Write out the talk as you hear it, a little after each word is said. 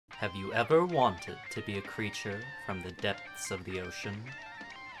Have you ever wanted to be a creature from the depths of the ocean?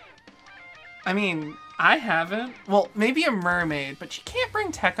 I mean, I haven't. Well, maybe a mermaid, but you can't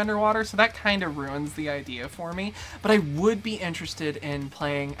bring tech underwater, so that kind of ruins the idea for me. But I would be interested in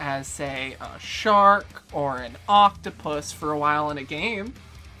playing as, say, a shark or an octopus for a while in a game.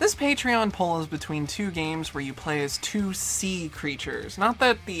 This Patreon poll is between two games where you play as two sea creatures. Not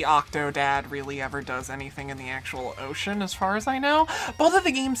that the Octodad really ever does anything in the actual ocean, as far as I know. Both of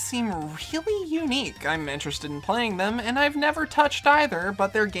the games seem really unique. I'm interested in playing them, and I've never touched either,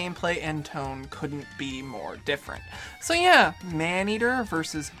 but their gameplay and tone couldn't be more different. So yeah, Maneater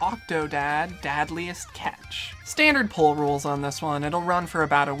versus Octodad, Dadliest catch. Standard poll rules on this one. It'll run for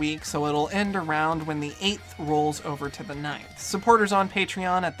about a week, so it'll end around when the 8th rolls over to the 9th. Supporters on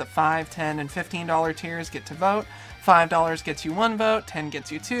Patreon at the $5, $10, and $15 tiers get to vote. $5 gets you 1 vote, $10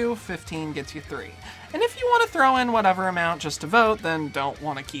 gets you 2, $15 gets you 3. And if you want to throw in whatever amount just to vote, then don't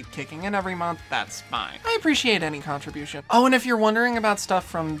want to keep kicking in every month, that's fine. I appreciate any contribution. Oh, and if you're wondering about stuff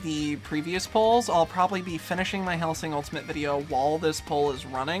from the previous polls, I'll probably be finishing my Hellsing Ultimate video while this poll is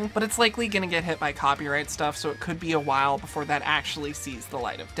running, but it's likely gonna get hit by copyright stuff, so it could be a while before that actually sees the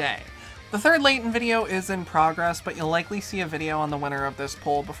light of day. The third Layton video is in progress, but you'll likely see a video on the winner of this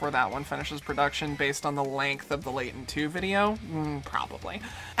poll before that one finishes production based on the length of the Layton 2 video. Probably.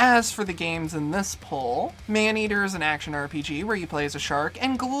 As for the games in this poll, Maneater is an action RPG where you play as a shark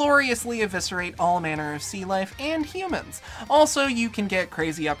and gloriously eviscerate all manner of sea life and humans. Also, you can get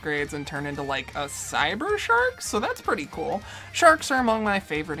crazy upgrades and turn into like a cyber shark, so that's pretty cool. Sharks are among my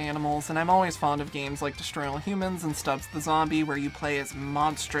favorite animals, and I'm always fond of games like Destroy All Humans and Stubbs the Zombie where you play as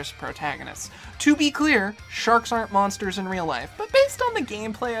monstrous protagonists. To be clear, sharks aren't monsters in real life, but based on the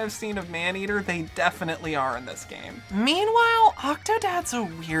gameplay I've seen of Maneater, they definitely are in this game. Meanwhile, Octodad's a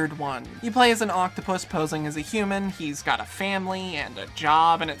weird one. You play as an octopus posing as a human, he's got a family and a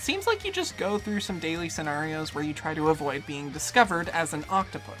job, and it seems like you just go through some daily scenarios where you try to avoid being discovered as an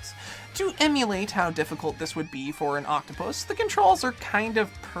octopus. To emulate how difficult this would be for an octopus, the controls are kind of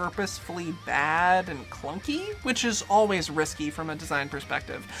purposefully bad and clunky, which is always risky from a design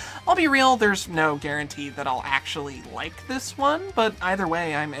perspective. I'll be real, there's no guarantee that I'll actually like this one, but either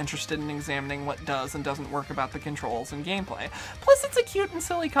way, I'm interested in examining what does and doesn't work about the controls and gameplay. Plus, it's a cute and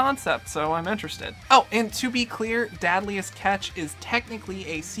silly concept, so I'm interested. Oh, and to be clear, Dadliest Catch is technically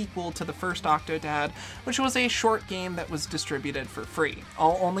a sequel to the first Octodad, which was a short game that was distributed for free.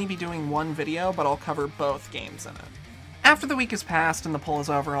 I'll only be doing one video, but I'll cover both games in it. After the week has passed and the poll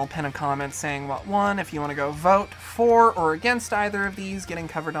is over, I'll pin a comment saying what won. If you want to go vote for or against either of these getting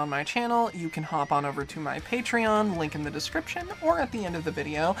covered on my channel, you can hop on over to my Patreon, link in the description, or at the end of the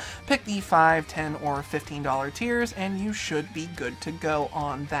video. Pick the $5, $10, or $15 tiers, and you should be good to go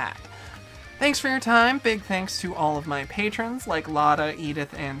on that. Thanks for your time. Big thanks to all of my patrons like Lotta,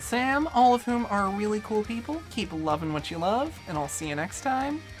 Edith, and Sam, all of whom are really cool people. Keep loving what you love, and I'll see you next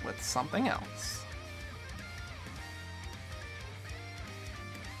time with something else.